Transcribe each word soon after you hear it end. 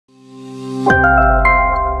Chiller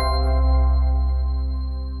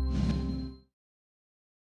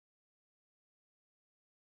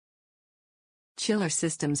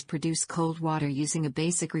systems produce cold water using a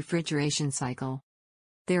basic refrigeration cycle.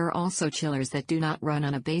 There are also chillers that do not run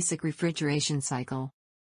on a basic refrigeration cycle.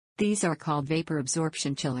 These are called vapor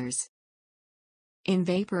absorption chillers. In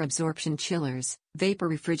vapor absorption chillers, vapor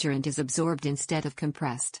refrigerant is absorbed instead of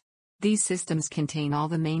compressed. These systems contain all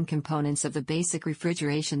the main components of the basic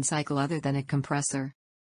refrigeration cycle other than a compressor.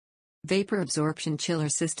 Vapor absorption chiller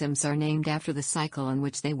systems are named after the cycle in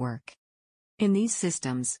which they work. In these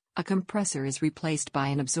systems, a compressor is replaced by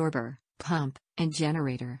an absorber, pump, and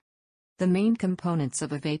generator. The main components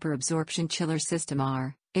of a vapor absorption chiller system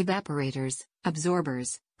are evaporators,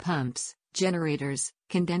 absorbers, pumps, generators,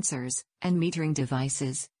 condensers, and metering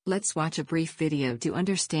devices. Let's watch a brief video to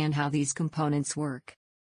understand how these components work.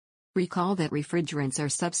 Recall that refrigerants are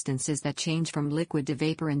substances that change from liquid to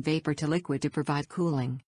vapor and vapor to liquid to provide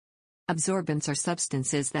cooling. Absorbents are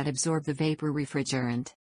substances that absorb the vapor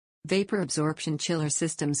refrigerant. Vapor absorption chiller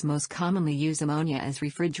systems most commonly use ammonia as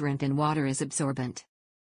refrigerant and water as absorbent.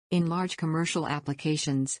 In large commercial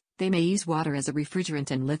applications, they may use water as a refrigerant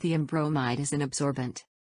and lithium bromide as an absorbent.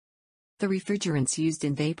 The refrigerants used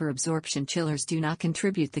in vapor absorption chillers do not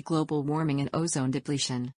contribute to global warming and ozone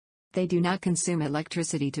depletion. They do not consume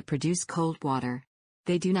electricity to produce cold water.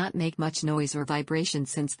 They do not make much noise or vibration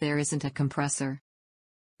since there isn't a compressor.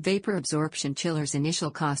 Vapor absorption chillers'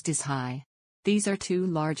 initial cost is high. These are too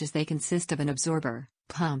large as they consist of an absorber,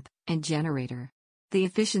 pump, and generator. The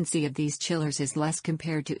efficiency of these chillers is less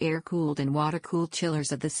compared to air-cooled and water-cooled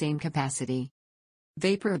chillers of the same capacity.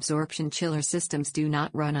 Vapor absorption chiller systems do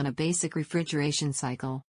not run on a basic refrigeration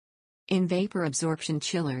cycle. In vapor absorption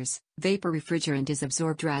chillers, vapor refrigerant is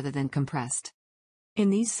absorbed rather than compressed. In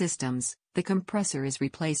these systems, the compressor is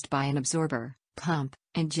replaced by an absorber, pump,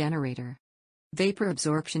 and generator. Vapor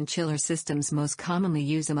absorption chiller systems most commonly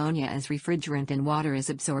use ammonia as refrigerant and water as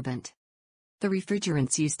absorbent. The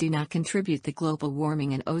refrigerants used do not contribute to global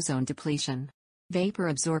warming and ozone depletion. Vapor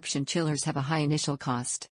absorption chillers have a high initial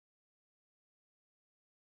cost.